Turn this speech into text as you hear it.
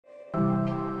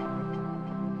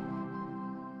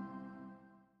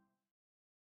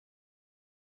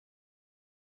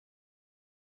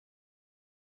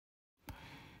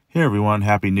Hey everyone,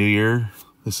 Happy New Year.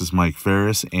 This is Mike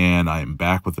Ferris and I'm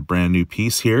back with a brand new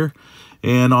piece here.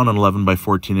 And on an 11 by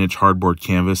 14 inch hardboard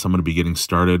canvas, I'm going to be getting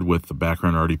started with the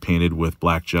background already painted with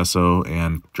black gesso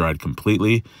and dried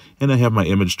completely. And I have my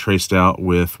image traced out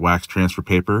with wax transfer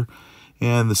paper.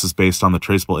 And this is based on the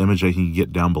traceable image that you can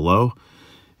get down below.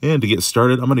 And to get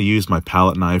started, I'm going to use my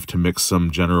palette knife to mix some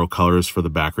general colors for the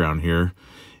background here.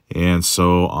 And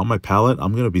so on my palette,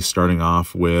 I'm going to be starting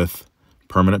off with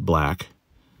permanent black.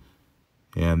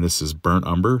 And this is burnt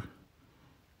umber,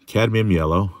 cadmium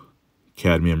yellow,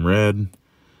 cadmium red,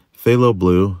 phthalo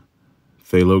blue,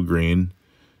 phthalo green,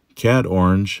 cad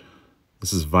orange.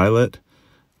 This is violet,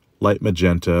 light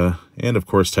magenta, and of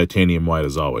course titanium white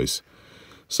as always.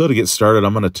 So to get started,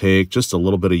 I'm going to take just a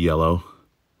little bit of yellow,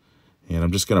 and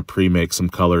I'm just going to pre-make some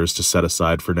colors to set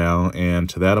aside for now. And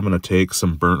to that, I'm going to take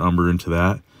some burnt umber into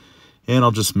that, and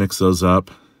I'll just mix those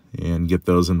up and get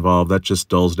those involved. That just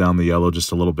dulls down the yellow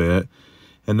just a little bit.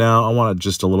 And now I want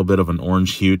just a little bit of an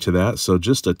orange hue to that, so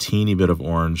just a teeny bit of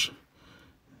orange.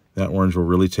 That orange will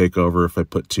really take over if I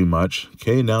put too much.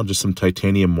 Okay, now just some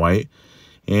titanium white,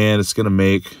 and it's going to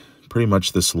make pretty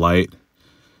much this light,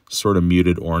 sort of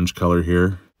muted orange color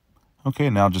here.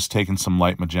 Okay, now just taking some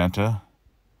light magenta,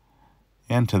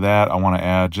 and to that I want to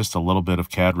add just a little bit of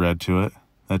Cad Red to it.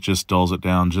 That just dulls it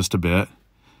down just a bit.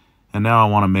 And now I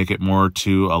want to make it more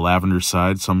to a lavender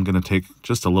side, so I'm going to take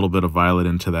just a little bit of violet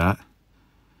into that.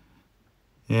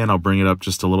 And I'll bring it up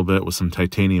just a little bit with some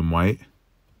titanium white.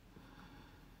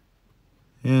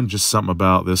 And just something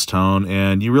about this tone.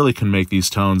 And you really can make these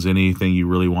tones anything you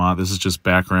really want. This is just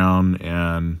background,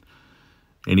 and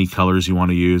any colors you want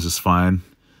to use is fine.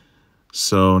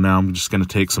 So now I'm just going to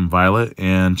take some violet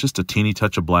and just a teeny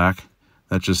touch of black.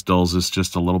 That just dulls this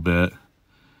just a little bit.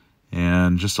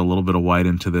 And just a little bit of white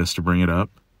into this to bring it up.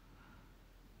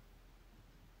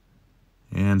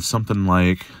 And something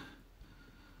like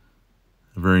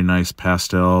a very nice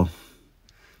pastel,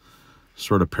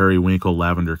 sort of periwinkle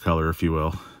lavender color, if you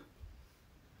will.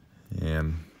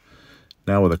 And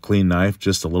now with a clean knife,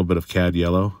 just a little bit of Cad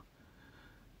Yellow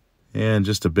and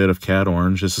just a bit of Cad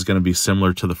Orange. This is going to be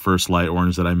similar to the first light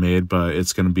orange that I made, but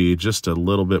it's going to be just a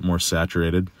little bit more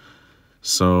saturated.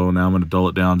 So now I'm going to dull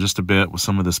it down just a bit with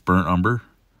some of this burnt umber.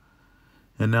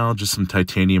 And now just some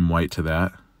titanium white to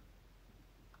that.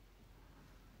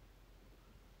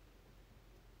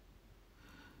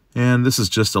 And this is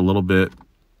just a little bit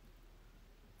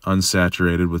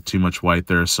unsaturated with too much white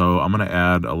there, so I'm going to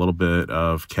add a little bit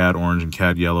of Cad Orange and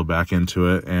Cad Yellow back into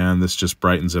it, and this just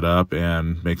brightens it up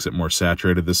and makes it more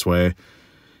saturated this way.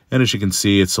 And as you can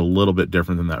see, it's a little bit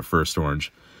different than that first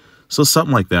orange. So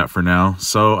something like that for now.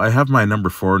 So I have my number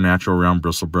 4 natural round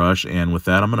bristle brush, and with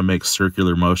that I'm going to make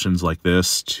circular motions like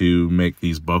this to make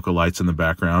these bokeh lights in the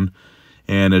background.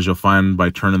 And as you'll find by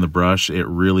turning the brush, it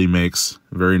really makes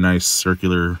very nice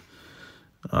circular,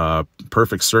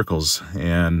 perfect circles.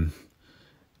 And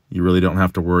you really don't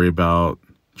have to worry about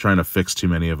trying to fix too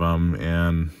many of them.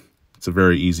 And it's a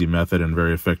very easy method and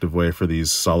very effective way for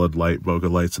these solid light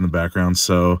bokeh lights in the background.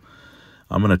 So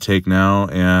I'm going to take now,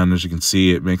 and as you can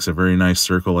see, it makes a very nice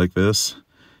circle like this.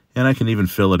 And I can even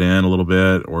fill it in a little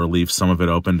bit or leave some of it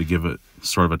open to give it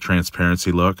sort of a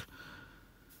transparency look.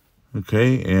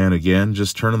 Okay, and again,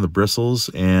 just turning the bristles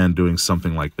and doing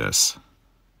something like this.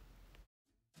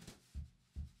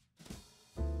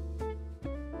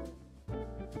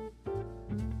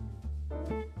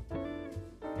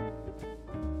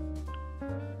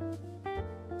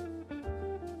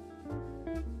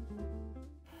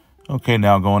 Okay,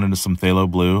 now going into some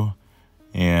phthalo blue,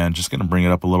 and just going to bring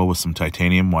it up a little with some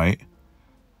titanium white.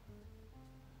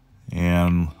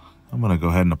 And I'm going to go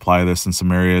ahead and apply this in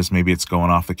some areas. Maybe it's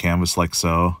going off the canvas like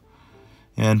so.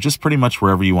 And just pretty much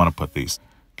wherever you want to put these.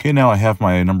 Okay, now I have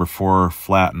my number 4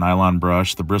 flat nylon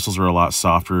brush. The bristles are a lot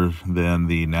softer than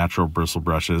the natural bristle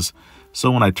brushes.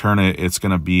 So when I turn it, it's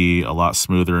going to be a lot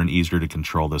smoother and easier to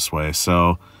control this way.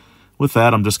 So with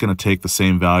that, I'm just going to take the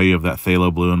same value of that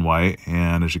phthalo blue and white.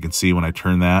 And as you can see, when I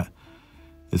turn that,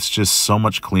 it's just so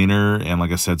much cleaner. And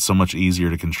like I said, so much easier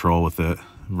to control with it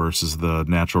versus the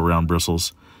natural round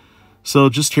bristles. So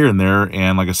just here and there,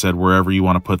 and like I said, wherever you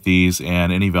want to put these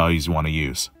and any values you want to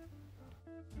use.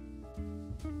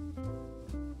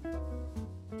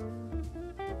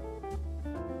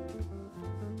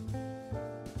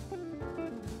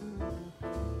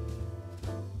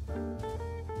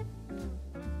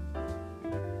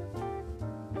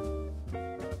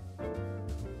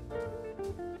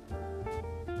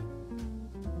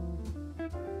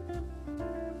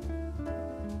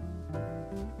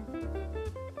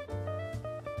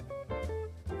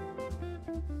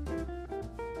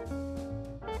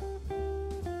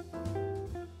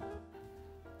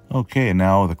 Okay,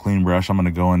 now with a clean brush, I'm going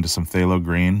to go into some Phthalo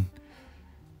Green.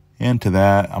 And to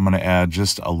that, I'm going to add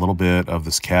just a little bit of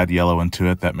this Cad Yellow into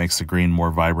it. That makes the green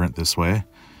more vibrant this way.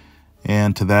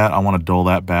 And to that, I want to dull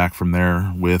that back from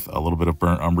there with a little bit of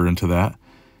burnt umber into that.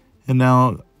 And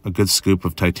now a good scoop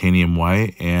of titanium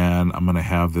white, and I'm going to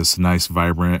have this nice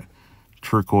vibrant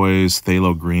turquoise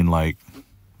Phthalo Green-like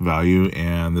value,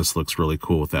 and this looks really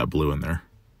cool with that blue in there.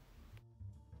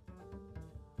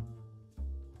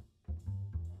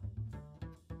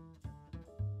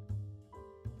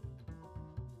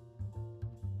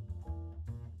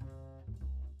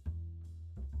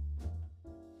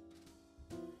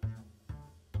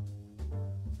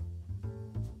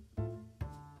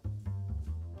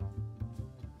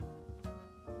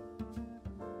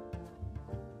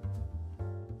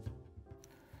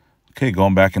 Okay,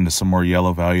 going back into some more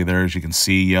yellow value there. As you can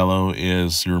see, yellow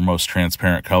is your most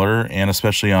transparent color, and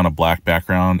especially on a black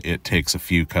background, it takes a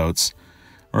few coats,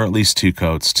 or at least 2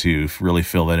 coats, to really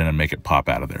fill that in and make it pop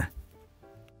out of there.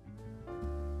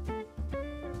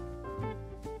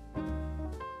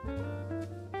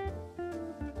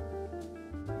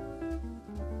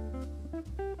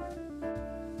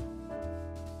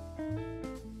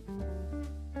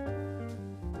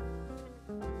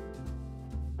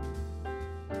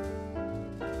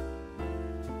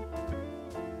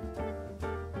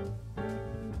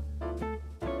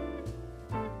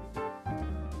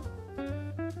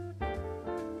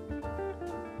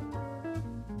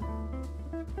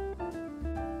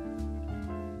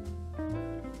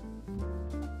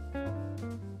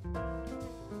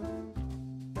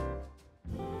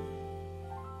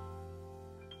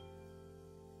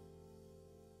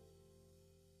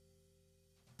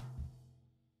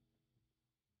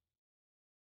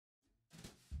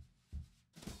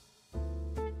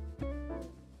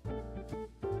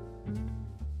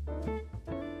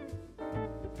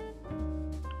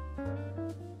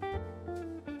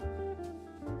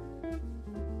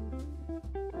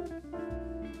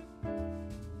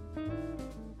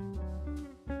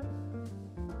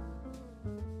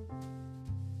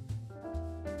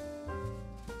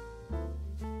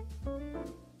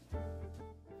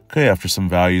 Okay, after some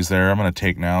values there, I'm going to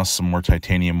take now some more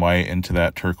titanium white into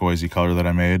that turquoisey color that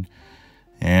I made.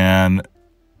 And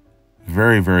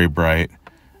very, very bright.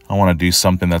 I want to do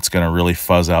something that's going to really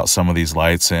fuzz out some of these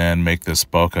lights and make this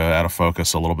bokeh out of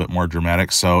focus a little bit more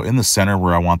dramatic. So in the center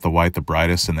where I want the white the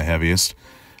brightest and the heaviest,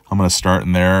 I'm going to start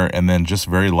in there, and then just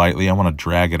very lightly, I want to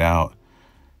drag it out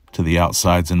to the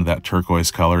outsides into that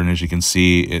turquoise color. And as you can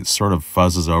see, it sort of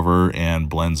fuzzes over and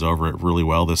blends over it really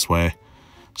well this way.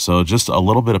 So just a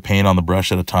little bit of paint on the brush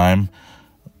at a time,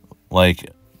 like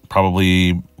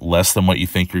probably less than what you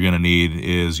think you're going to need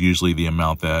is usually the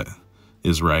amount that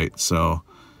is right. So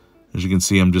as you can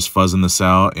see, I'm just fuzzing this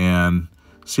out, and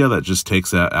see how that just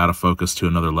takes that out of focus to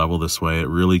another level this way. It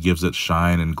really gives it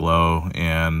shine and glow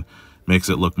and makes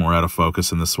it look more out of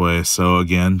focus in this way. So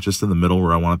again, just in the middle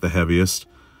where I want it the heaviest,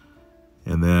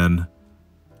 and then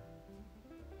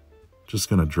just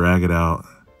going to drag it out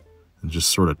and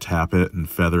just sort of tap it and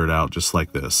feather it out just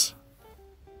like this.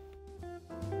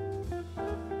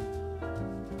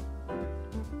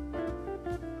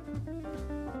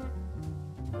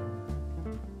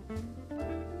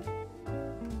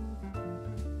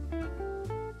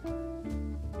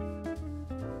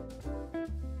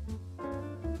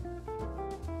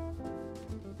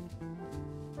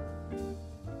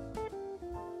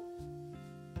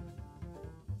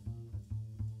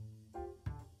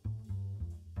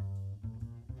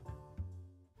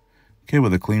 Okay,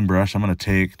 with a clean brush, I'm going to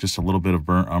take just a little bit of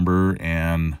burnt umber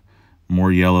and more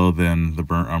yellow than the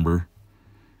burnt umber.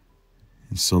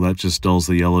 And so that just dulls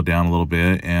the yellow down a little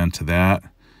bit. And to that,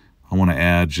 I want to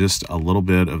add just a little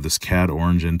bit of this Cad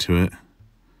Orange into it.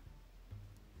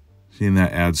 Seeing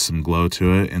that adds some glow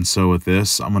to it. And so with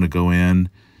this, I'm going to go in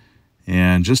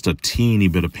and just a teeny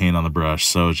bit of paint on the brush.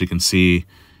 So as you can see,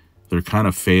 they're kind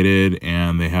of faded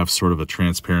and they have sort of a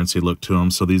transparency look to them.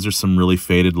 So these are some really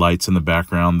faded lights in the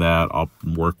background that I'll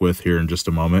work with here in just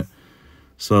a moment.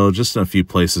 So just in a few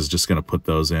places, just going to put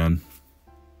those in.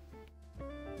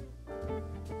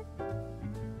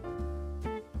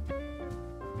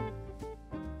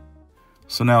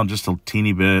 So now just a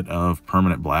teeny bit of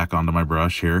permanent black onto my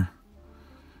brush here.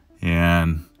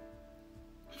 And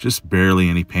just barely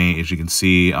any paint. As you can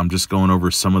see, I'm just going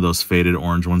over some of those faded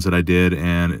orange ones that I did,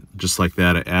 and just like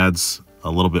that, it adds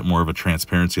a little bit more of a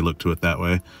transparency look to it that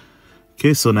way.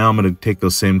 Okay, so now I'm going to take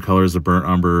those same colors of burnt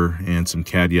umber and some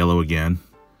Cad Yellow again,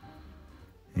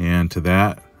 and to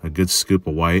that, a good scoop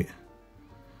of white.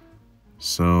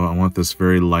 So I want this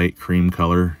very light cream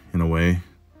color in a way.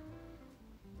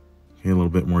 Okay, a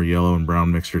little bit more yellow and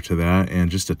brown mixture to that,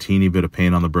 and just a teeny bit of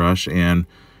paint on the brush, and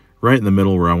right in the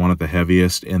middle where I want it the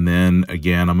heaviest. And then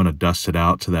again, I'm going to dust it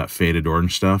out to that faded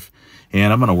orange stuff,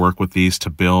 and I'm going to work with these to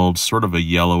build sort of a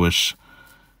yellowish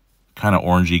kind of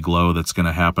orangey glow that's going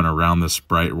to happen around this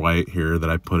bright white here that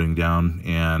I'm putting down.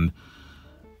 And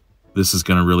this is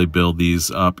going to really build these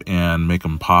up and make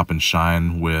them pop and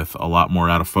shine with a lot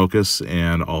more out of focus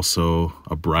and also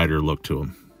a brighter look to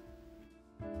them.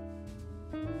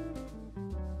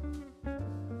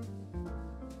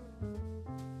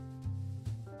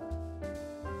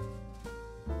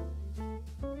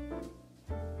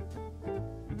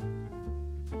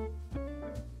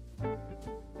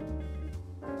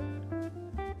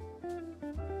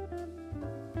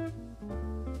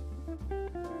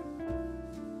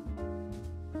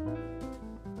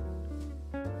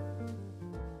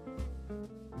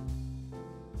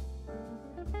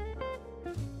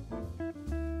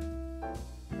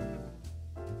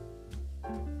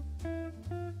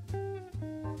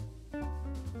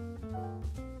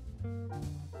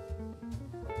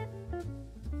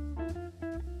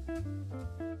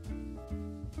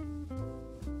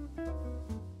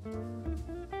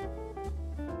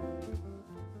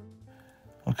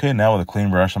 Okay, now with a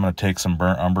clean brush, I'm going to take some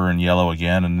burnt umber and yellow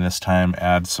again, and this time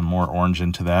add some more orange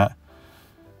into that.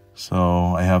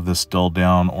 So I have this dulled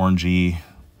down orangey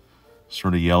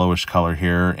sort of yellowish color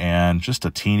here, and just a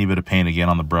teeny bit of paint again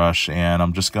on the brush, and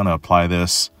I'm just going to apply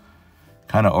this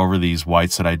kind of over these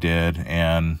whites that I did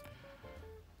and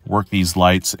work these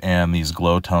lights and these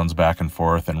glow tones back and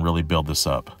forth and really build this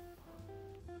up.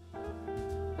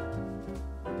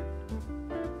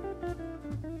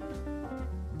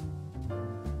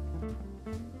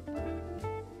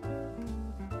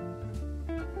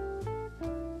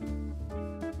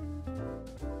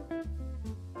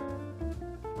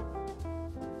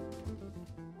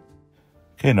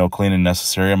 Okay, no cleaning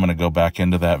necessary. I'm going to go back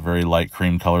into that very light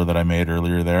cream color that I made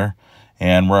earlier there,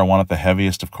 and where I want it the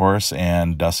heaviest, of course,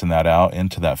 and dusting that out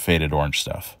into that faded orange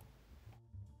stuff.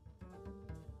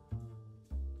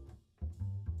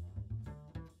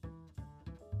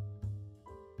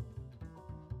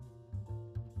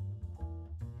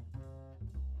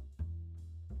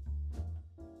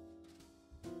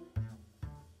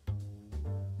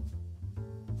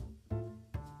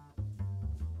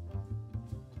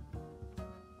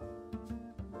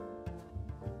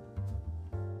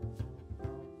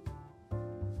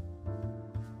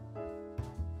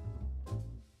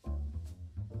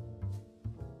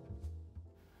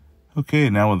 Okay,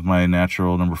 now with my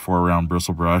natural number 4 round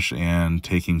bristle brush and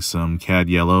taking some Cad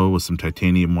Yellow with some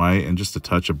titanium white and just a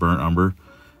touch of burnt umber,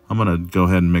 I'm going to go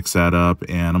ahead and mix that up,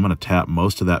 and I'm going to tap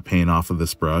most of that paint off of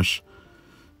this brush,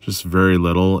 just very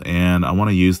little, and I want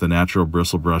to use the natural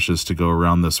bristle brushes to go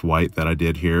around this white that I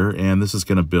did here, and this is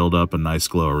going to build up a nice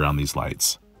glow around these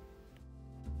lights.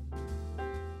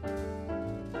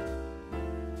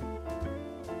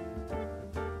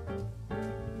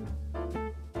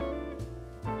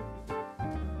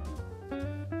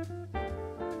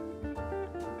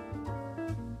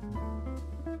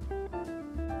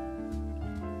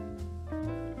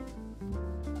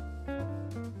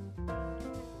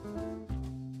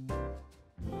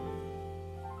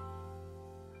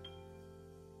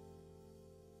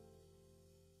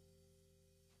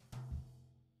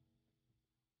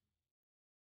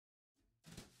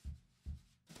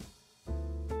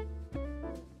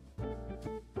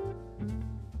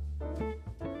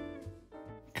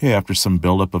 Okay, after some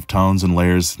buildup of tones and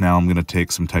layers, now I'm going to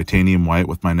take some titanium white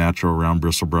with my natural round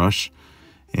bristle brush.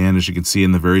 And as you can see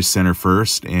in the very center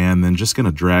first, and then just going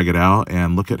to drag it out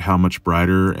and look at how much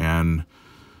brighter and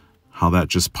how that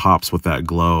just pops with that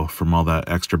glow from all that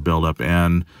extra buildup.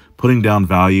 And putting down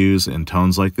values and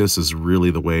tones like this is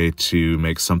really the way to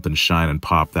make something shine and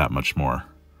pop that much more.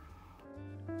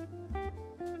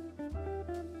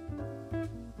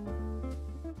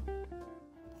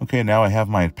 Okay, now I have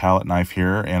my palette knife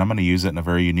here, and I'm going to use it in a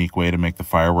very unique way to make the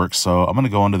fireworks. So I'm going to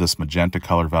go into this magenta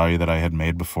color value that I had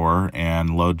made before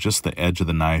and load just the edge of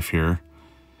the knife here.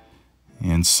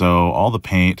 And so all the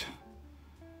paint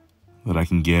that I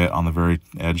can get on the very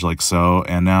edge like so.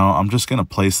 And now I'm just going to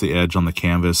place the edge on the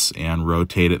canvas and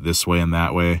rotate it this way and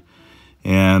that way.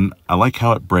 And I like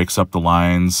how it breaks up the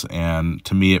lines, and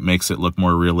to me it makes it look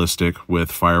more realistic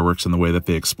with fireworks and the way that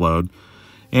they explode.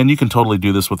 And you can totally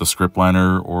do this with a script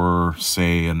liner or,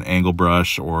 say, an angle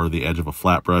brush or the edge of a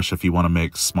flat brush if you want to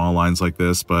make small lines like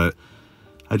this, but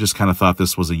I just kind of thought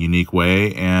this was a unique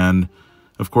way. And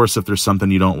of course, if there's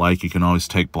something you don't like, you can always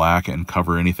take black and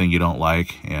cover anything you don't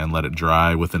like and let it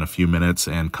dry within a few minutes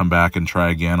and come back and try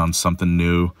again on something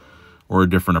new or a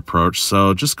different approach.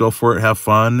 So just go for it, have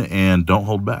fun, and don't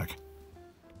hold back.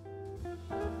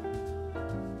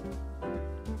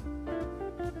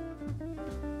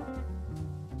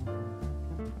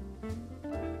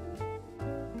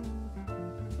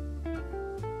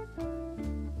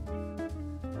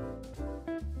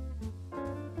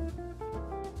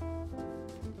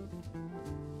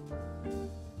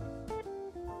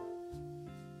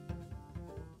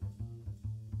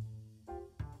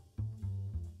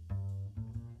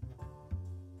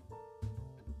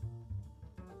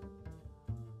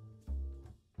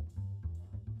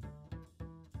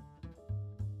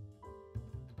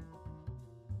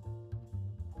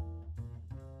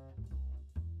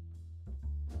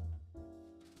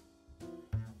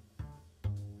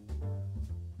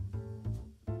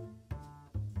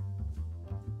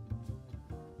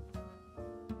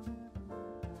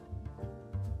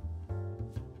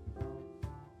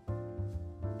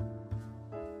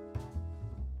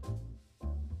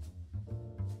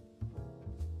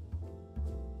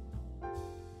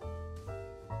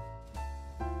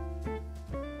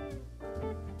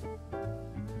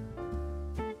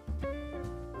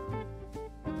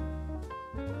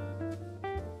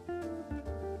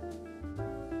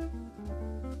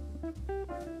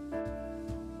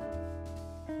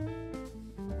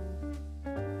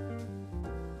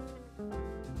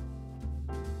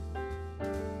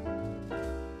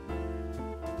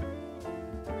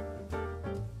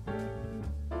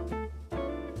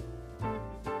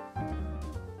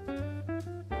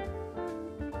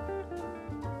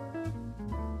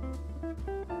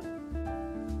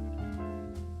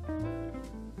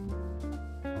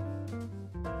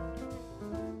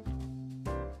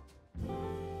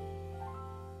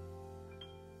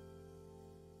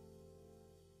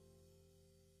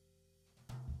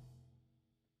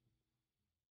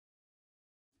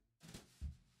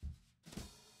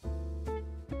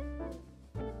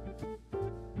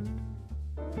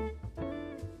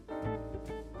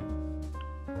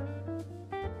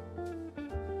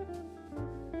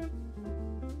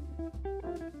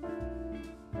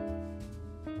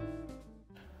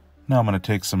 Now I'm going to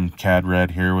take some Cad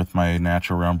Red here with my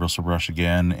natural round bristle brush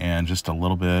again, and just a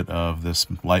little bit of this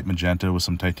light magenta with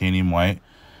some titanium white.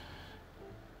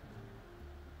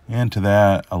 And to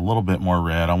that, a little bit more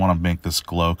red. I want to make this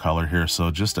glow color here,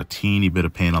 so just a teeny bit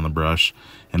of paint on the brush.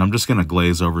 And I'm just going to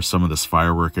glaze over some of this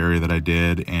firework area that I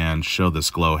did and show this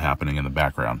glow happening in the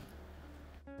background.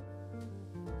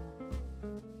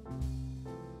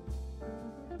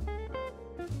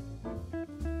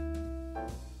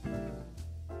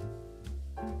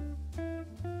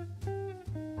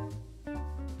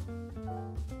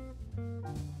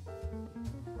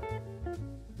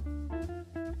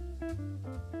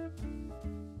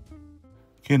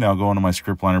 Okay, now go into my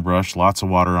script liner brush, lots of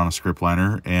water on a script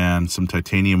liner, and some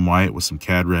titanium white with some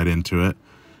Cad Red into it.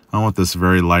 I want this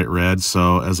very light red,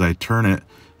 so as I turn it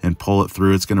and pull it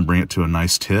through, it's going to bring it to a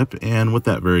nice tip. And with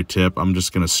that very tip, I'm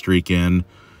just going to streak in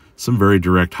some very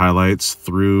direct highlights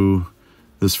through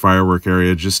this firework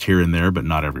area, just here and there, but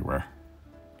not everywhere.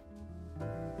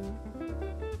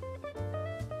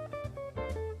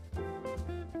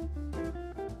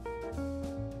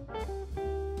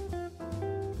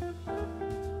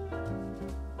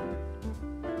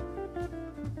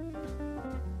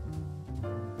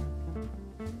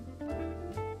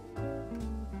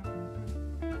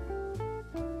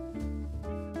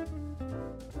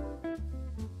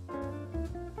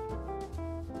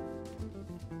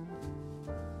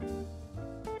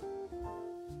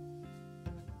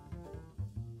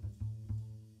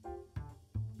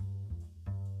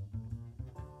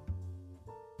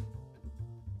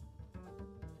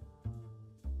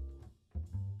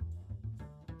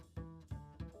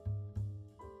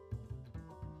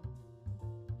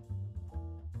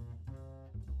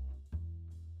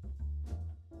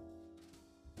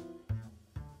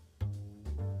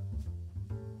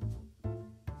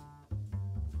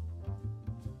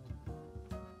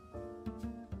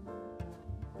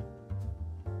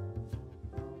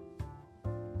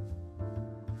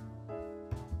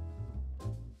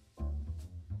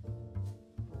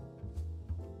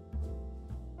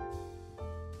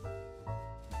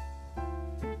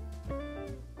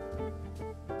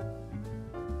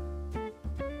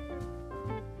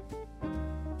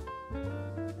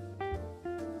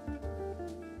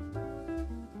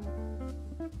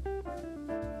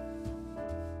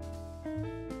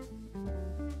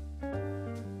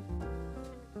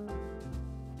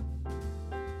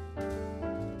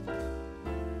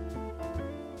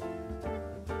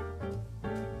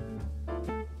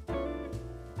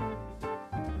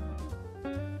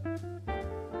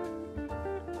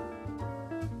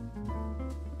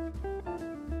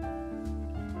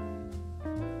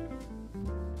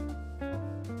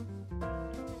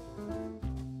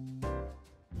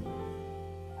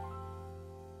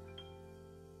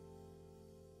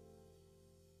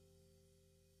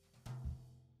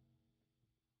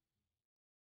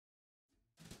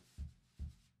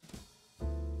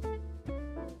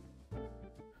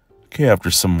 Okay,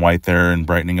 after some white there and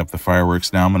brightening up the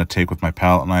fireworks, now I'm going to take with my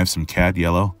palette knife some Cad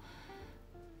Yellow.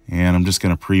 And I'm just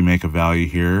going to pre-make a value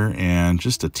here and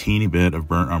just a teeny bit of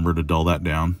burnt umber to dull that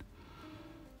down.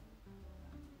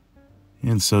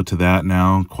 And so to that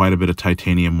now, quite a bit of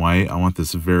titanium white. I want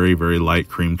this very, very light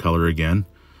cream color again.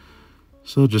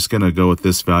 So just going to go with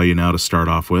this value now to start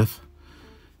off with.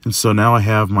 And so now I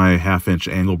have my 1/2 inch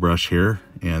angle brush here,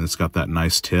 and it's got that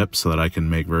nice tip so that I can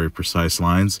make very precise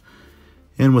lines.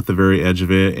 And with the very edge of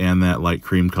it and that light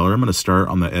cream color, I'm going to start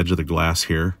on the edge of the glass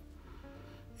here.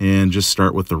 And just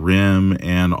start with the rim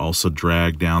and also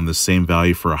drag down the same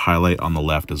value for a highlight on the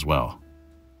left as well.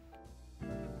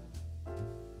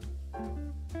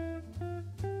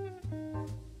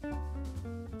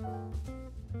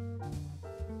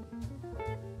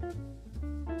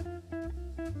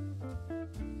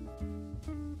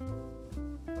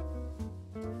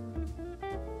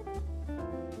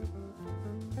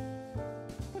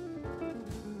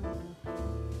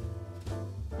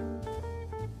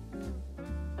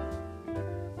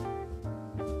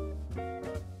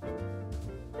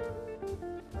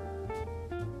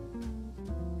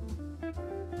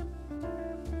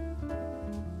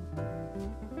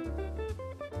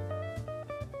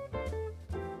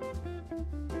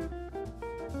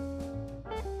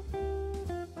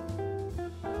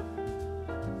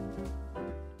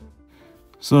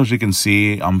 So as you can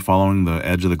see, I'm following the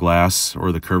edge of the glass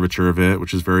or the curvature of it,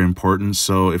 which is very important.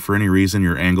 So if for any reason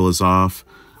your angle is off,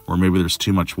 or maybe there's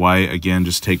too much white, again,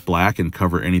 just take black and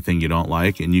cover anything you don't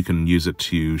like, and you can use it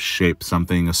to shape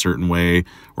something a certain way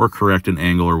or correct an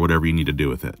angle or whatever you need to do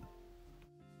with it.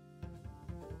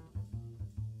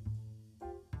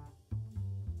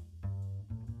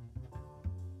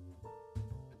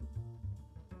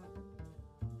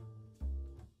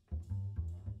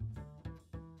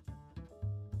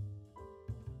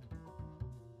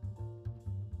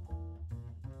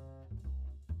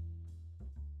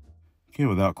 Okay,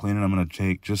 without cleaning, I'm going to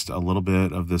take just a little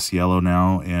bit of this yellow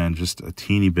now and just a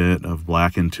teeny bit of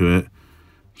black into it.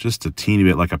 Just a teeny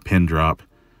bit, like a pin drop.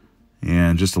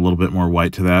 And just a little bit more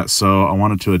white to that. So I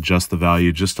wanted to adjust the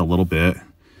value just a little bit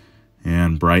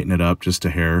and brighten it up just a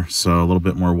hair. So a little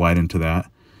bit more white into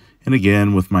that. And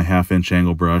again, with my 1/2 inch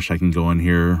angle brush, I can go in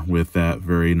here with that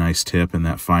very nice tip and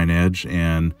that fine edge.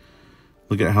 And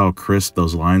look at how crisp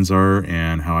those lines are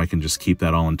and how I can just keep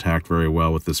that all intact very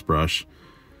well with this brush.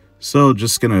 So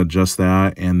just going to adjust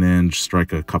that and then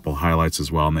strike a couple highlights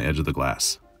as well on the edge of the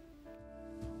glass.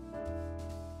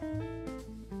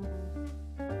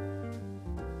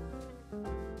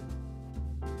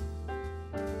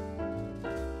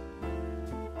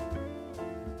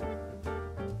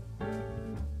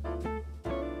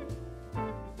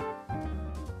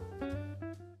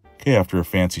 Okay, after a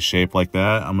fancy shape like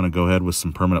that, I'm going to go ahead with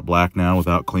some permanent black now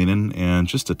without cleaning and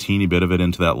just a teeny bit of it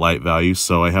into that light value.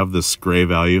 So I have this gray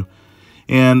value.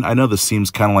 And I know this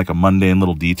seems kind of like a mundane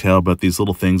little detail, but these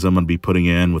little things I'm going to be putting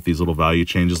in with these little value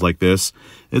changes like this,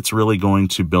 it's really going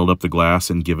to build up the glass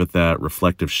and give it that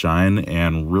reflective shine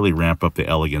and really ramp up the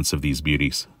elegance of these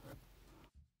beauties.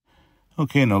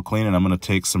 Okay, no cleaning. I'm going to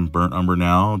take some burnt umber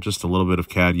now, just a little bit of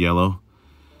Cad Yellow.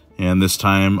 And this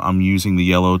time I'm using the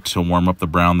yellow to warm up the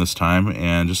brown this time,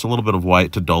 and just a little bit of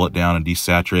white to dull it down and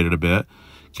desaturate it a bit.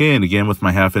 Okay, and again with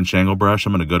my 1/2 inch angle brush,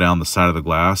 I'm going to go down the side of the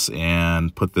glass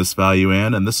and put this value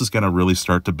in, and this is going to really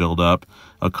start to build up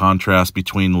a contrast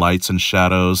between lights and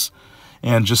shadows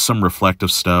and just some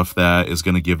reflective stuff that is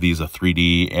going to give these a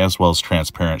 3D as well as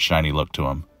transparent shiny look to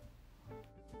them.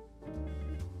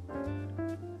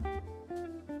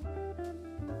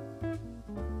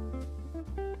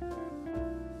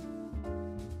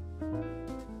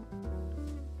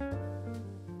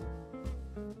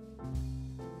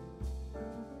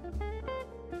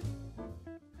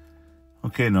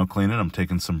 Okay, no cleaning. I'm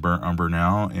taking some burnt umber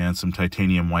now and some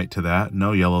titanium white to that.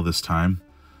 No yellow this time.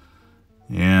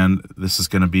 And this is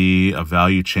going to be a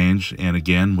value change. And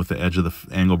again, with the edge of the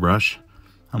angle brush,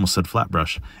 I almost said flat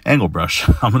brush, angle brush,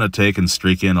 I'm going to take and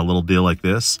streak in a little deal like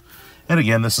this. And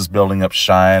again, this is building up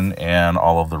shine and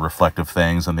all of the reflective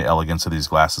things and the elegance of these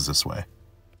glasses this way.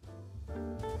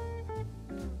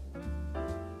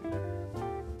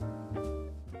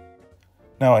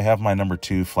 Now I have my number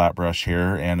 2 flat brush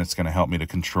here, and it's going to help me to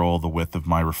control the width of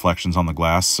my reflections on the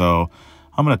glass. So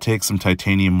I'm going to take some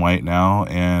titanium white now,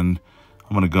 and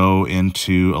I'm going to go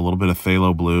into a little bit of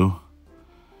Phthalo Blue.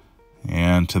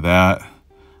 And to that,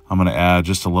 I'm going to add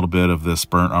just a little bit of this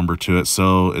burnt umber to it.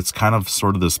 So it's kind of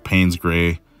sort of this Payne's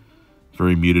gray,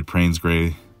 very muted Payne's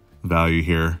gray value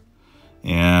here.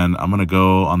 And I'm going to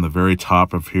go on the very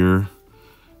top of here,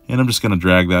 and I'm just going to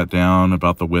drag that down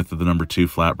about the width of the number 2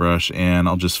 flat brush, and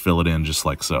I'll just fill it in just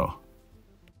like so.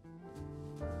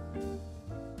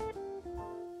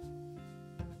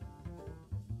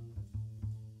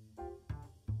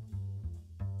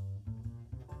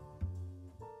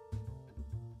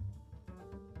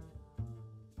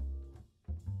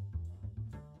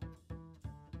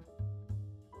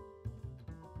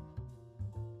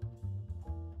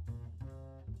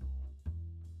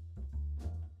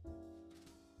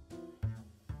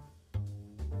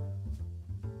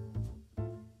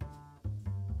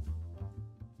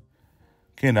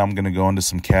 Okay, now I'm going to go into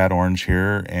some Cad Orange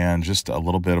here and just a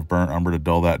little bit of burnt umber to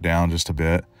dull that down just a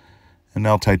bit. And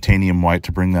now titanium white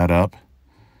to bring that up.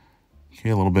 Okay,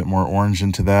 a little bit more orange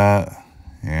into that,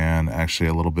 and actually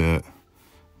a little bit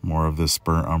more of this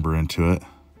burnt umber into it.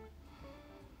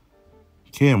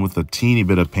 Okay, and with a teeny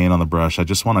bit of paint on the brush, I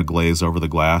just want to glaze over the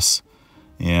glass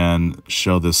and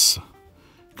show this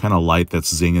kind of light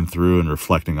that's zinging through and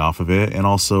reflecting off of it, and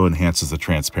also enhances the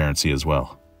transparency as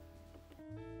well.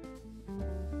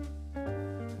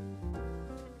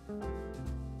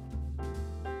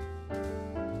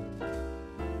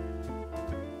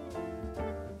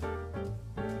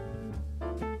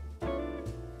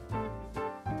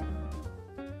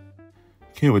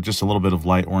 Okay, with just a little bit of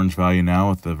light orange value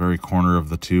now at the very corner of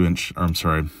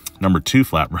the number 2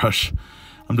 flat brush,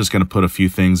 I'm just going to put a few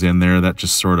things in there that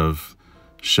just sort of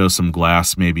show some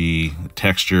glass, maybe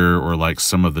texture, or like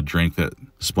some of the drink that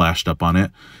splashed up on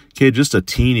it. Okay, just a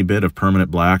teeny bit of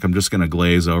permanent black I'm just going to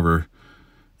glaze over,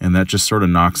 and that just sort of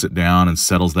knocks it down and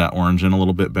settles that orange in a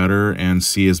little bit better. And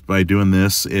see, as by doing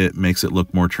this, it makes it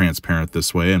look more transparent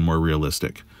this way and more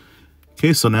realistic.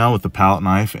 Okay, so now with the palette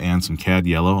knife and some Cad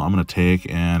Yellow, I'm going to take,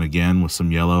 and again with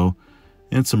some yellow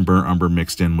and some burnt umber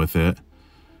mixed in with it.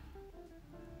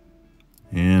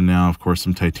 And now, of course,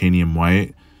 some titanium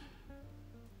white.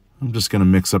 I'm just going to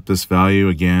mix up this value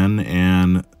again,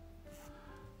 and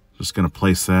just going to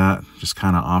place that just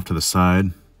kind of off to the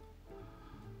side.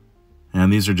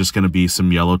 And these are just going to be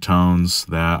some yellow tones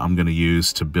that I'm going to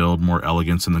use to build more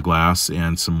elegance in the glass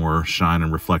and some more shine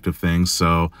and reflective things.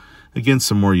 So again,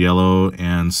 some more yellow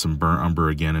and some burnt umber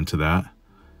again into that.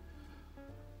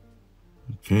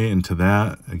 Okay, into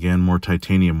that, again, more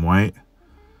titanium white.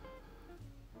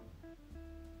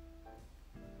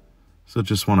 So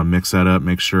just want to mix that up,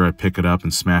 make sure I pick it up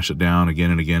and smash it down again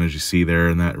and again, as you see there,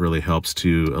 and that really helps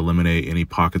to eliminate any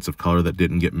pockets of color that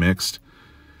didn't get mixed,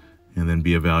 and then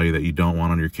be a value that you don't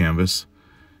want on your canvas.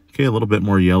 Okay, a little bit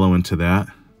more yellow into that.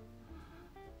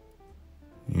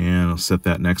 And I'll set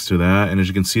that next to that. And as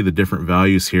you can see, the different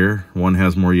values here, one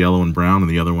has more yellow and brown,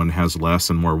 and the other one has less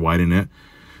and more white in it.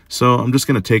 So I'm just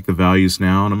going to take the values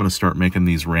now, and I'm going to start making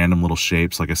these random little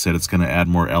shapes. Like I said, it's going to add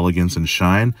more elegance and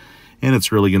shine, and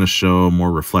it's really going to show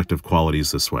more reflective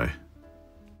qualities this way.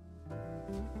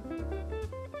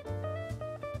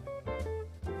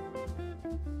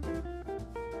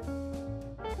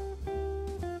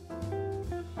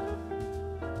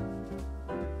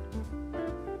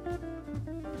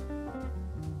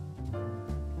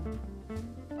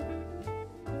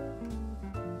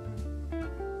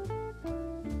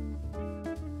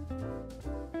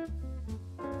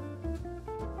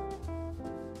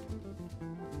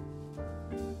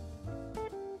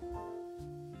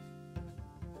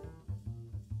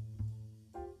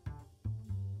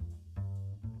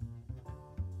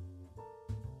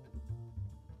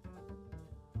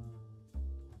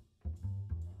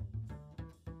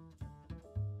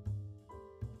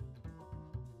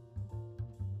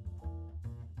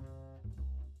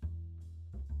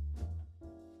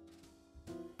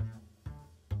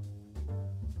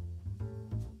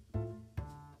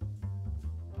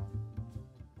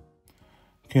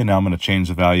 Okay, now I'm going to change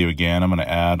the value again. I'm going to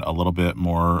add a little bit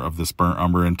more of this burnt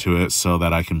umber into it so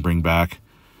that I can bring back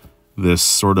this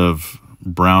sort of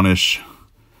brownish,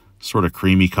 sort of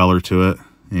creamy color to it,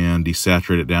 and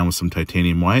desaturate it down with some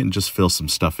titanium white and just fill some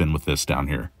stuff in with this down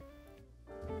here.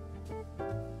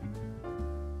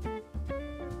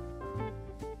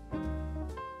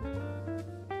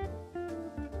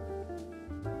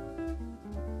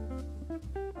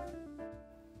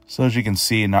 So as you can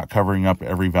see, not covering up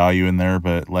every value in there,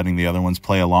 but letting the other ones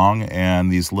play along. And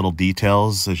these little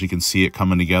details, as you can see it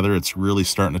coming together, it's really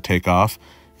starting to take off.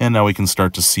 And now we can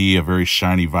start to see a very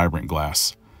shiny, vibrant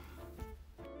glass.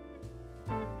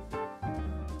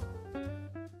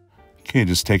 Okay,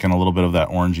 just taking a little bit of that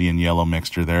orangey and yellow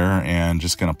mixture there, and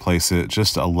just going to place it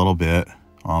just a little bit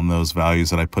on those values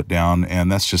that I put down.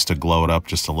 And that's just to glow it up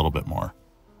just a little bit more.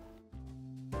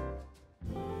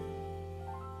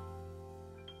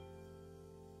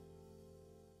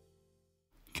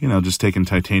 Okay, now just taking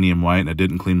titanium white, and I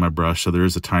didn't clean my brush, so there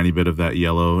is a tiny bit of that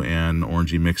yellow and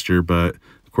orangey mixture, but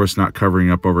of course not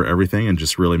covering up over everything, and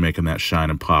just really making that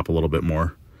shine and pop a little bit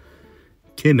more.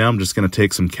 Okay, now I'm just going to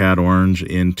take some Cad Orange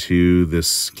into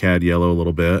this Cad Yellow a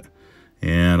little bit,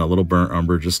 and a little burnt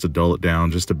umber just to dull it down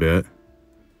just a bit.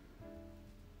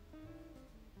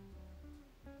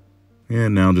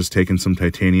 And now just taking some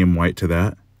titanium white to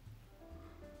that.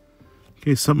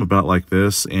 Okay, something about like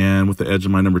this, and with the edge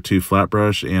of my number 2 flat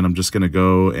brush, and I'm just going to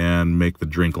go and make the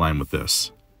drink line with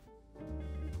this.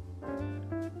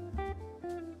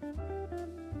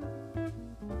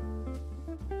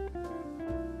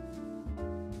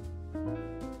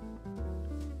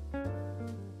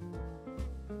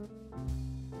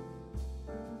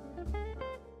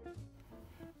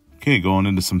 Okay, going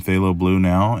into some Phthalo Blue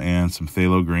now and some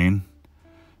Phthalo Green.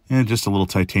 And just a little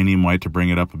titanium white to bring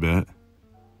it up a bit.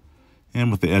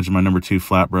 And with the edge of my number 2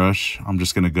 flat brush, I'm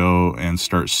just going to go and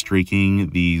start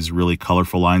streaking these really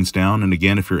colorful lines down. And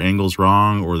again, if your angle's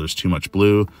wrong or there's too much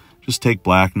blue, just take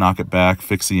black, knock it back,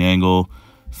 fix the angle,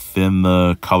 thin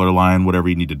the color line, whatever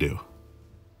you need to do.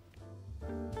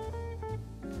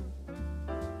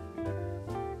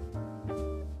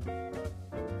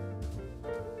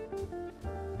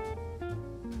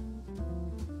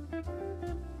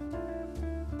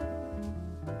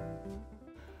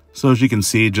 So as you can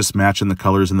see, just matching the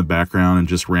colors in the background and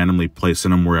just randomly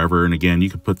placing them wherever. And again, you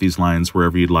can put these lines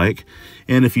wherever you'd like.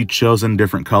 And if you'd chosen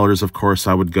different colors, of course,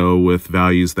 I would go with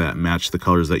values that match the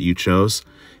colors that you chose.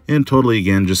 And totally,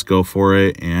 again, just go for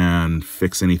it and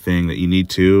fix anything that you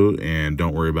need to and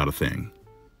don't worry about a thing.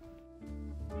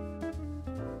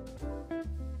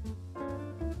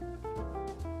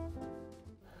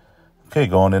 Okay,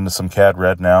 going into some Cad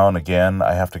Red now. And again,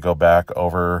 I have to go back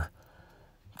over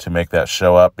to make that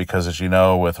show up because, as you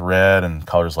know, with red and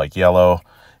colors like yellow,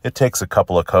 it takes a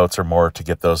couple of coats or more to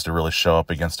get those to really show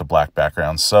up against a black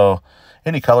background. So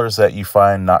any colors that you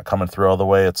find not coming through all the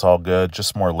way, it's all good,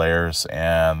 just more layers,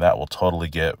 and that will totally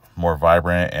get more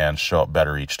vibrant and show up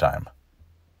better each time.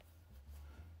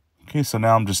 Okay, so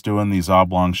now I'm just doing these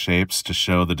oblong shapes to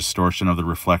show the distortion of the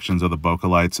reflections of the bokeh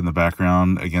lights in the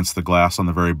background against the glass on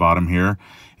the very bottom here.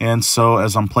 And so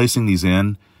as I'm placing these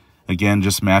in, again,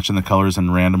 just matching the colors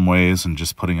in random ways and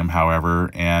just putting them however.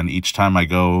 And each time I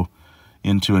go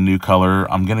into a new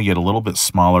color, I'm going to get a little bit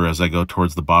smaller as I go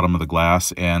towards the bottom of the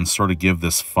glass and sort of give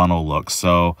this funnel look.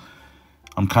 So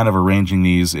I'm kind of arranging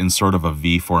these in sort of a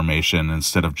V formation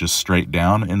instead of just straight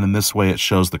down. And in this way, it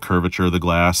shows the curvature of the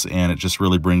glass and it just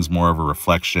really brings more of a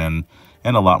reflection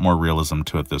and a lot more realism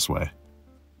to it this way.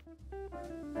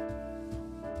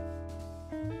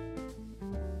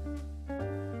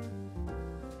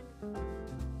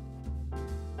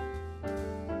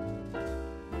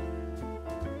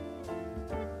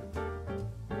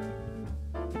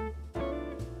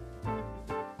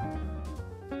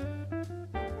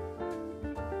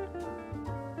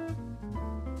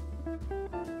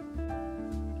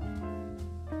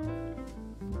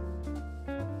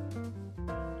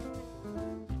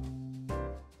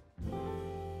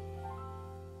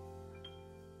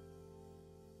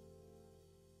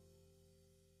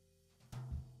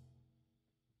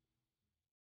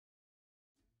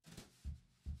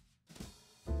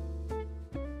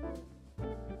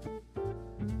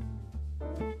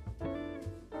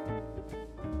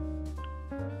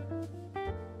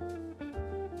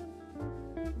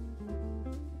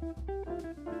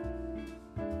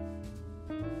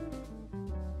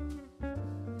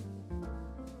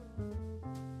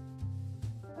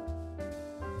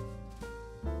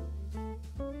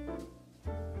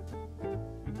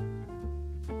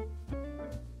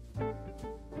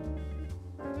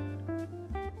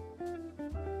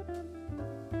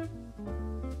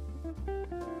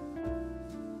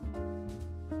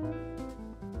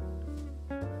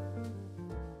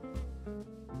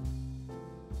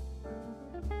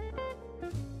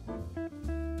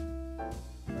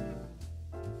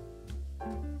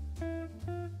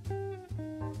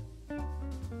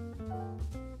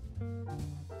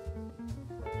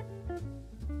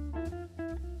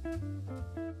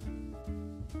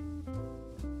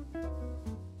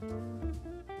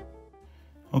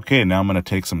 Okay, now I'm going to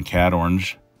take some Cad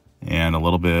Orange and a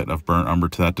little bit of burnt umber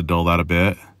to that to dull that a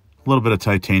bit. A little bit of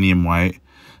titanium white.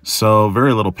 So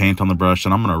very little paint on the brush,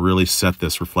 and I'm going to really set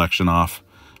this reflection off.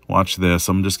 Watch this.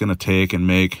 I'm just going to take and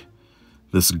make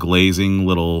this glazing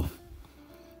little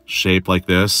shape like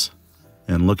this.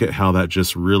 And look at how that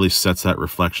just really sets that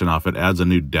reflection off. It adds a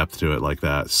new depth to it like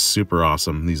that. Super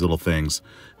awesome, these little things.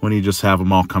 When you just have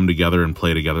them all come together and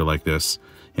play together like this.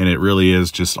 And it really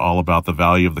is just all about the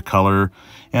value of the color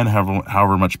and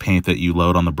however much paint that you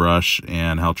load on the brush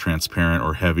and how transparent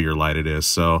or heavy or light it is.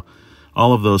 So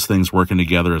all of those things working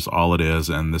together is all it is.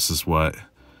 And this is what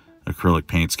acrylic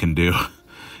paints can do.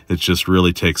 It just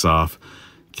really takes off.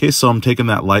 Okay, so I'm taking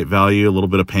that light value, a little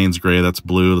bit of Payne's Gray, that's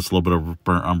blue, that's a little bit of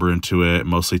burnt umber into it,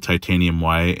 mostly titanium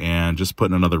white, and just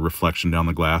putting another reflection down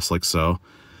the glass like so.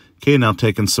 Okay, now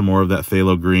taking some more of that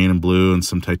Phthalo Green and blue and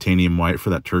some titanium white for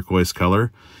that turquoise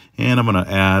color, and I'm going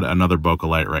to add another bokeh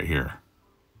light right here.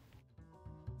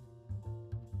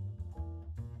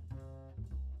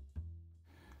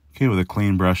 Okay, with a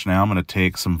clean brush now, I'm going to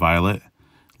take some violet,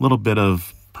 a little bit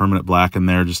of permanent black in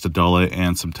there just to dull it,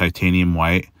 and some titanium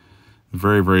white.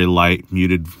 Very, very light,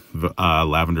 muted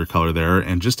lavender color there,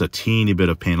 and just a teeny bit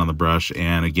of paint on the brush.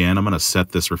 And again, I'm going to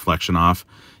set this reflection off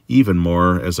even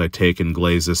more as I take and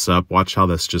glaze this up. Watch how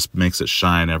this just makes it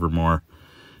shine ever more.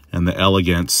 And the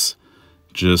elegance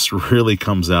just really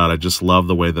comes out. I just love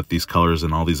the way that these colors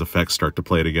and all these effects start to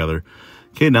play together.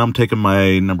 Okay, now I'm taking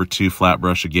my number 2 flat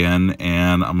brush again,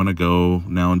 and I'm going to go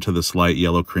now into this light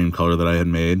yellow cream color that I had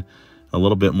made. A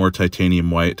little bit more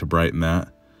titanium white to brighten that.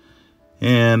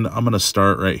 And I'm going to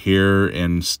start right here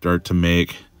and start to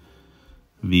make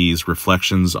these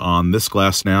reflections on this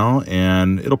glass now,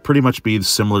 and it'll pretty much be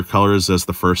similar colors as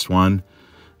the first one,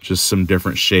 just some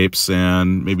different shapes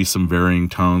and maybe some varying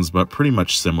tones, but pretty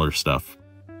much similar stuff.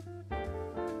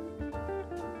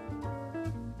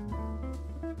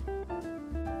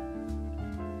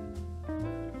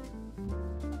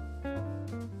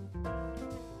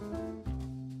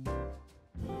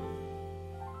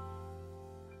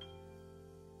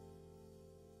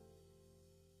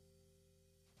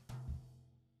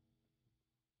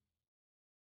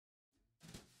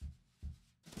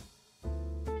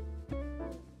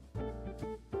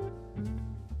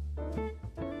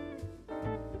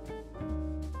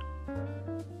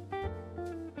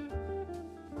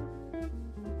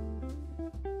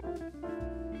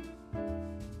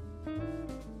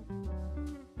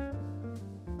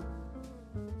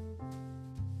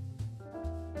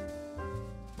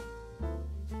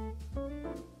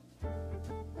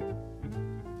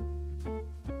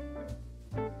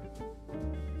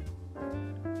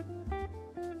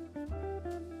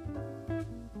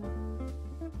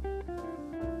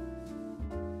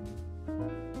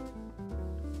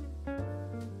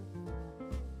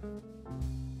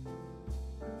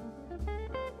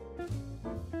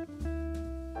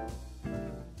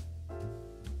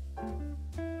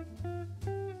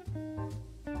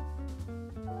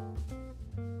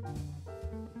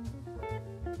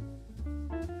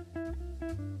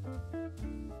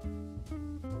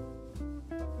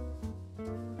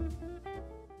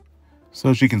 So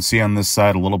as you can see on this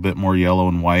side, a little bit more yellow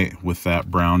and white with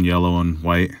that brown, yellow, and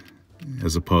white,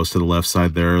 as opposed to the left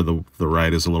side there. The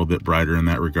right is a little bit brighter in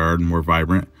that regard, more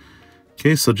vibrant.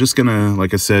 Okay, so just gonna,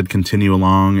 like I said, continue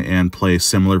along and play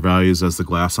similar values as the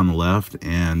glass on the left,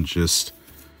 and just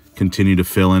continue to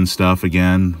fill in stuff.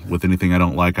 Again, with anything I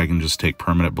don't like, I can just take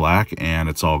permanent black and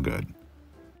it's all good.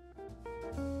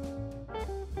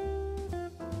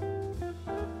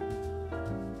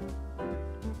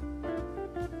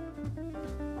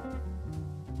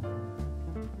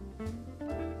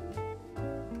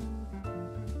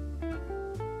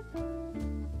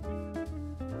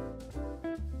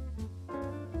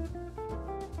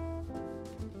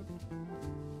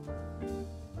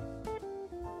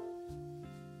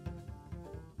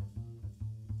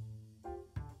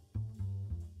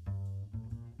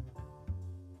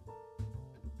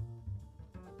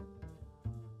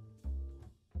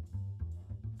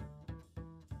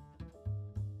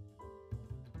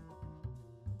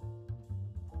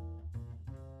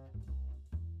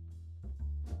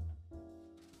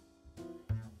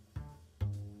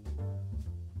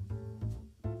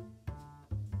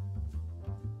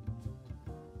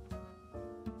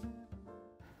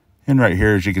 And right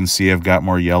here, as you can see, I've got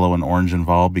more yellow and orange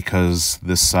involved because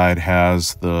this side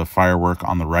has the firework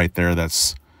on the right there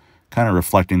that's kind of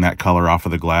reflecting that color off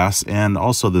of the glass. And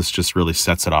also this just really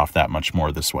sets it off that much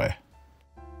more this way.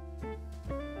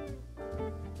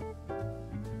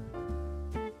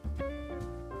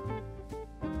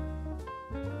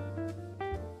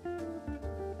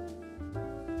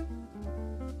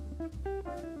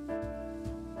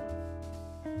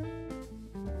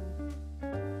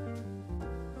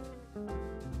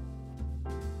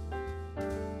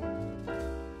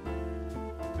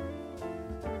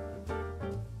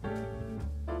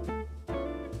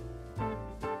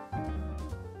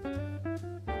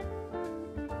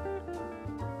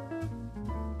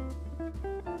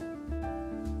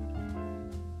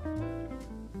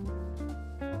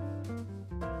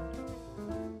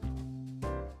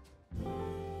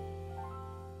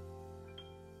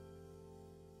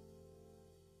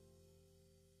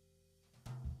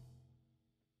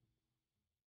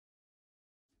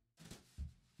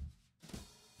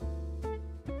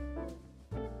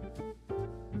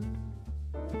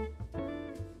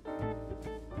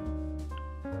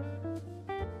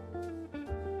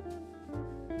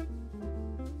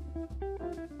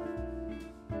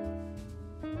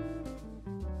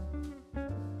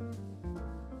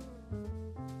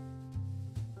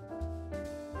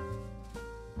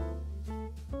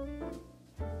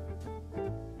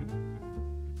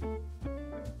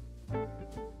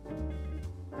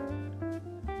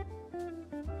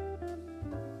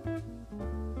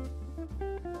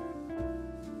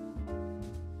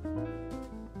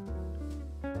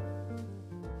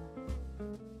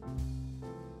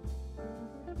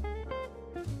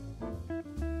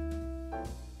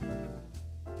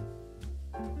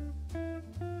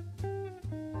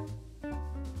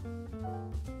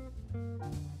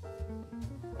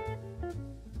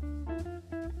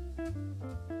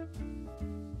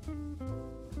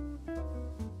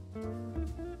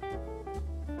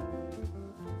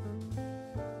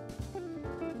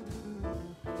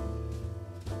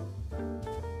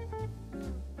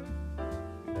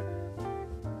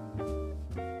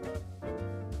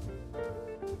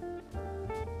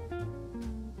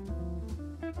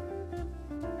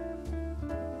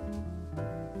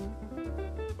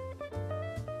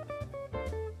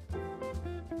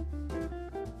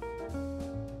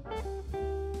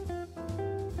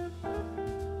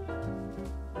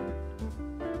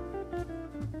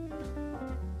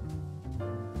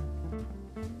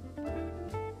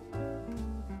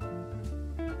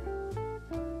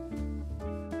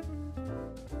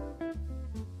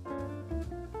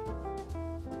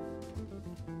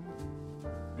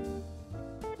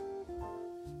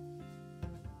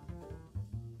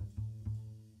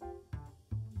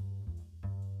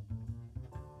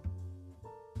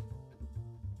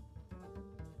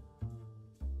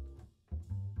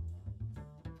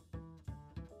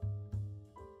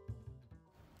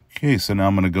 Okay, so now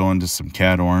I'm going to go into some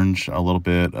Cad Orange, a little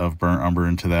bit of burnt umber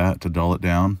into that to dull it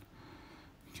down.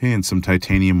 Okay, and some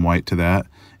titanium white to that,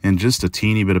 and just a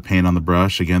teeny bit of paint on the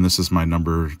brush. Again, this is my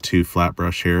number 2 flat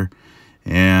brush here,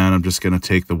 and I'm just going to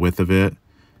take the width of it.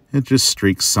 It just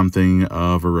streaks something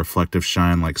of a reflective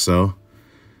shine like so.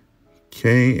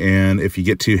 Okay, and if you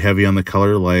get too heavy on the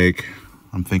color like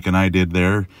I'm thinking I did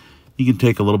there, you can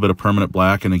take a little bit of permanent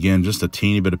black, and again, just a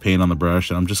teeny bit of paint on the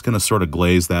brush, and I'm just going to sort of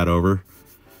glaze that over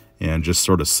and just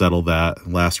sort of settle that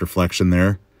last reflection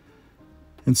there.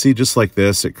 And see, just like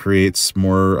this, it creates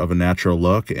more of a natural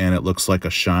look, and it looks like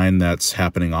a shine that's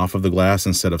happening off of the glass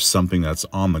instead of something that's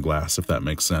on the glass, if that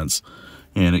makes sense.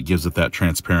 And it gives it that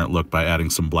transparent look by adding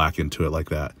some black into it like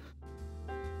that.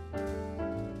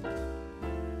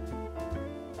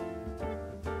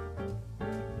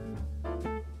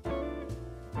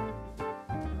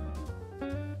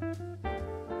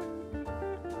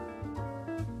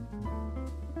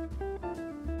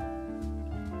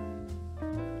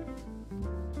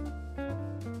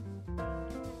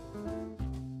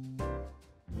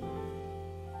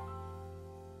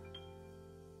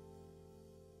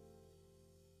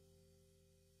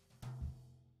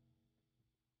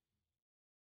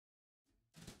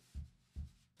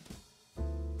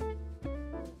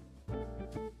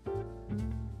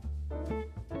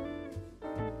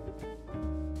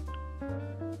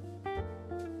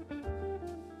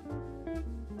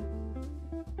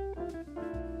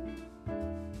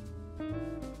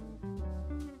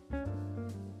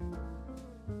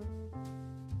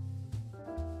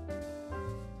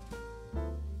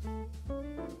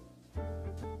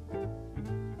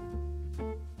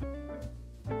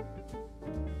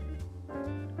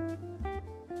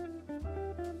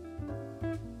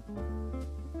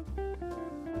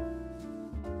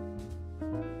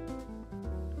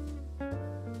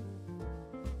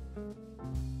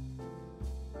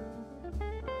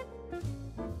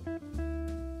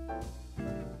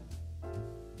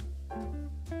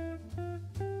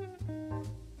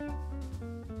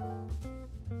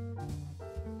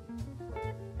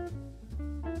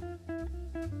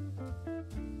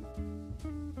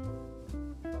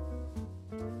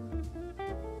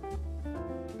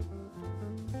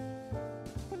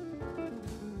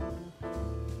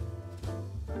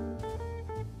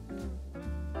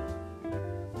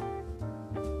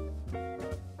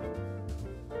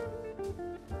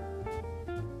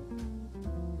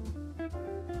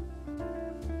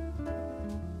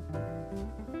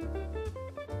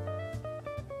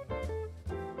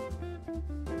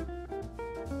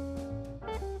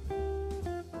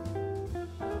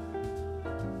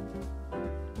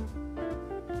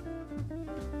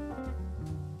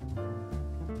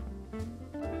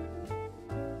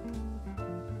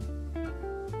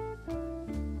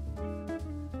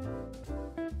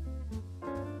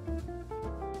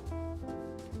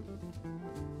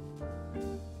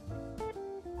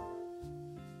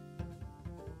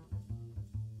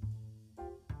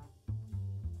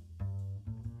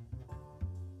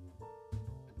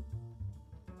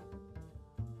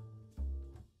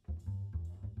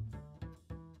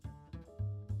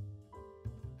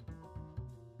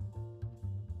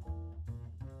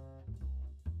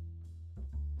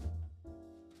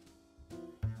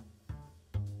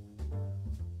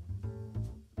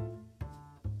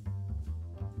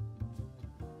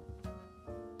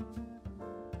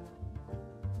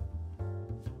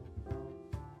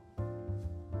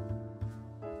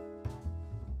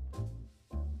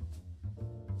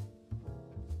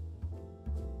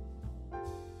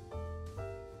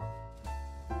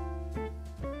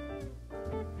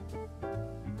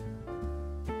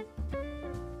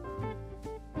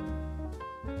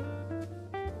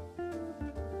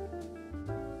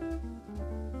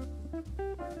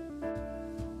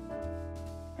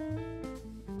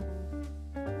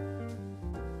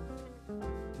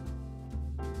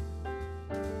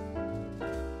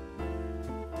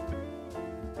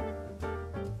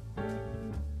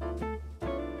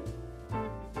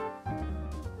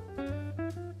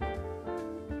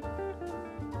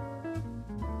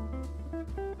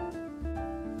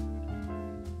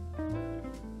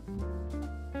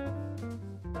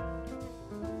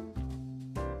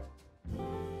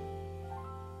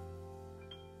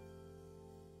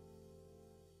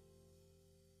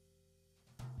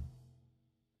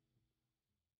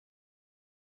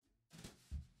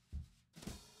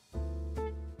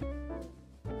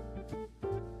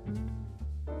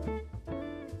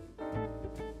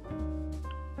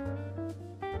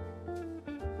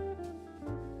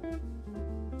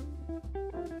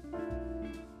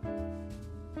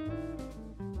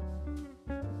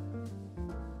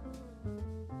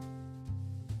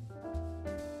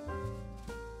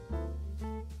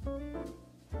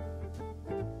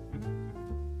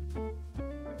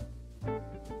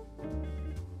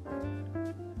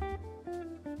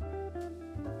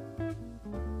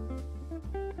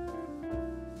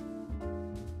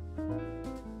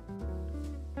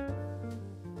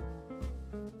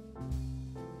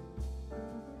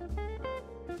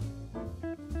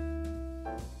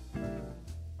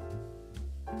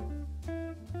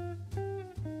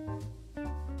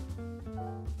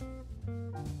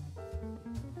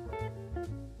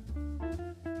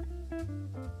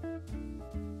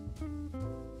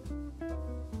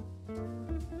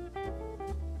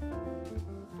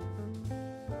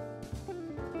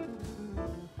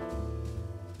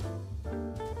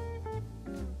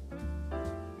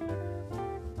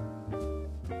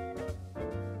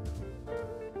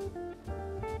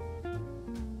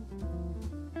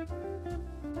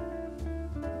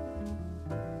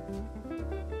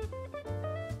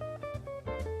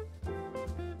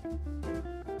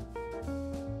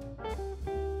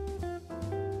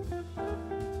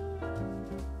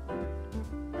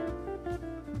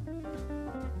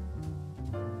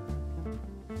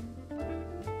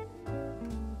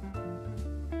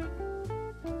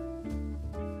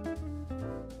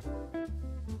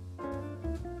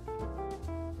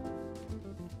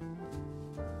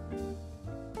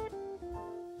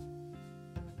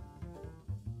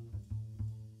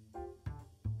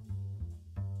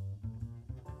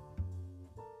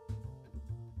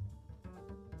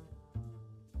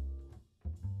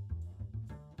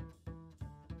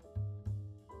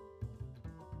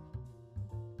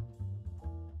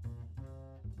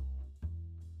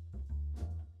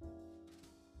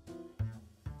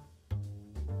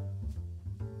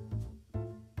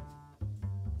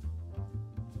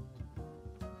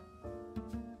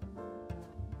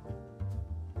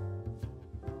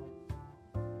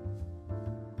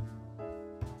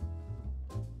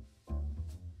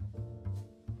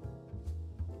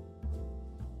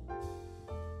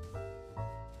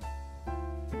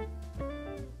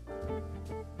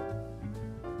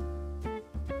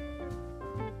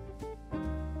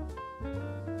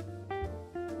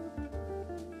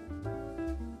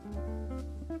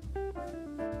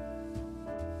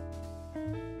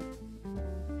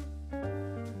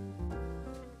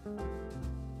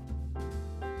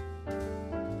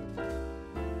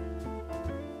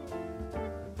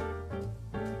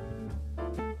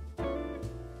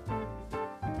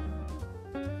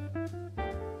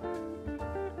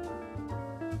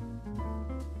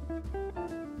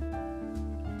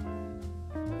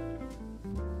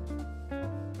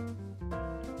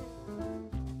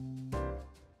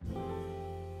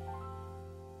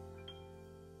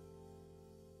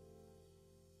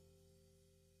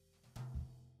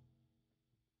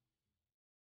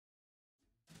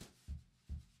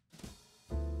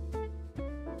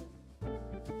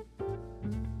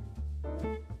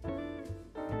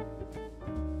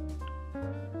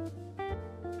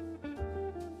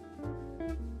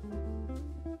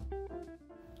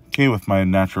 Okay, with my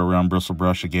natural round bristle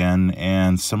brush again,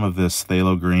 and some of this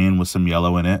Phthalo Green with some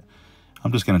yellow in it,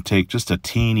 I'm just going to take just a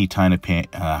teeny tiny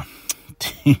amount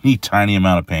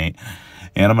of paint,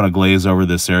 and I'm going to glaze over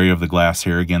this area of the glass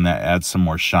here. Again, that adds some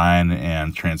more shine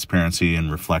and transparency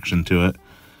and reflection to it.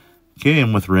 Okay,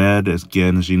 and with red,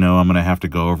 again, as you know, I'm going to have to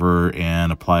go over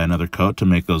and apply another coat to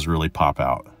make those really pop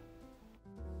out.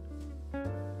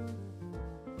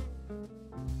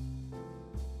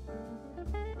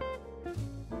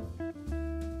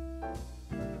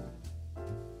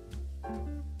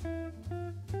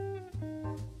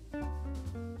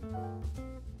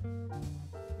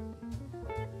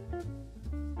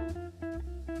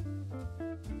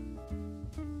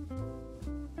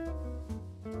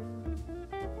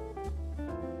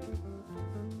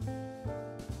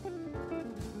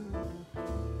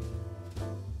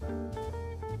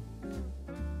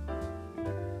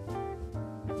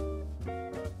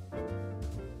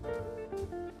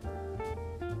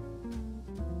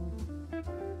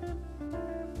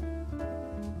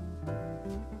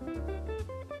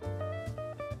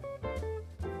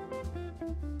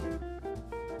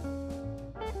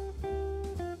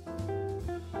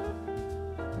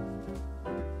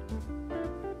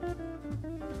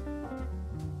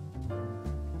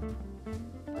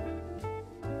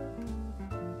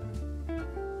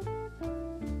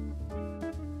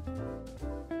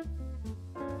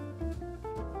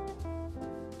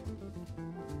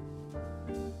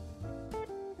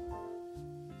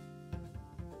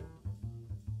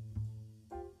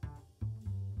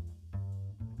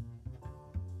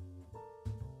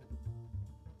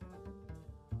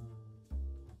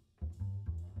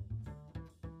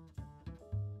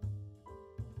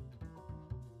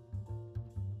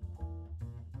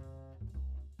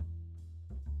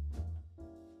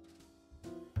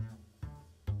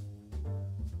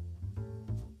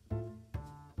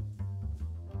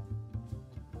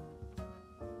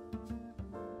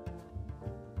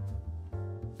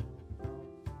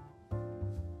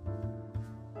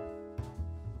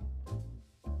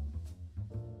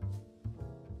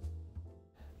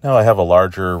 Now I have a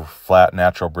larger flat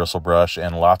natural bristle brush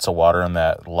and lots of water in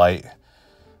that light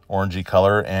orangey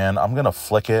color, and I'm going to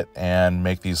flick it and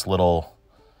make these little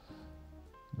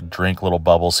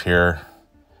bubbles here.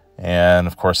 And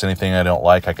of course, anything I don't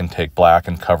like, I can take black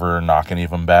and cover and knock any of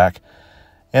them back.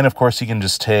 And of course, you can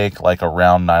just take like a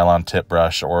round nylon tip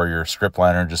brush or your script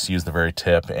liner, just use the very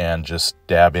tip and just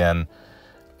dab in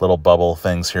little bubble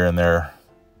things here and there,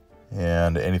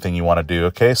 and anything you want to do.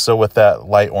 Okay, so with that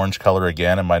light orange color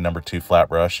again in my number 2 flat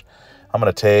brush, I'm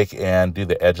going to take and do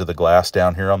the edge of the glass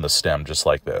down here on the stem, just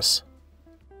like this.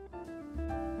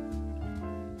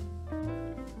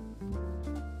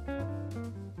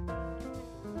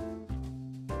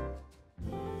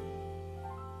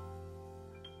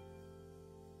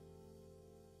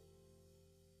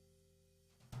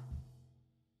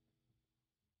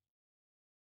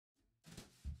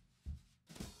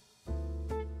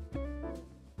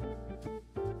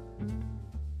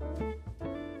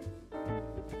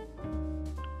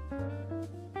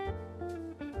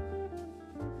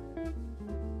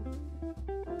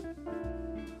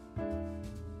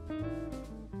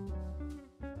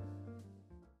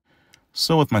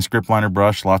 So with my script liner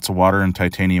brush, lots of water and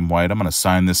titanium white, I'm going to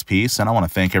sign this piece, and I want to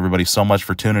thank everybody so much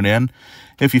for tuning in.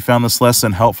 If you found this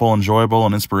lesson helpful, enjoyable,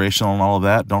 and inspirational and all of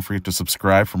that, don't forget to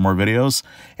subscribe for more videos.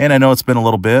 And I know it's been a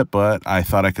little bit, but I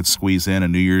thought I could squeeze in a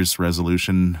New Year's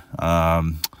resolution.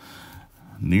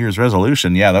 New Year's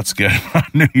resolution, yeah, that's good.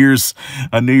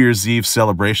 a New Year's Eve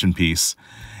celebration piece.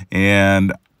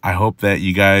 And I hope that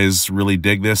you guys really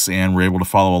dig this and were able to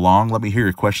follow along. Let me hear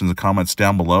your questions and comments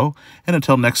down below. And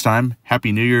until next time,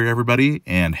 Happy New Year, everybody,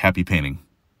 and happy painting.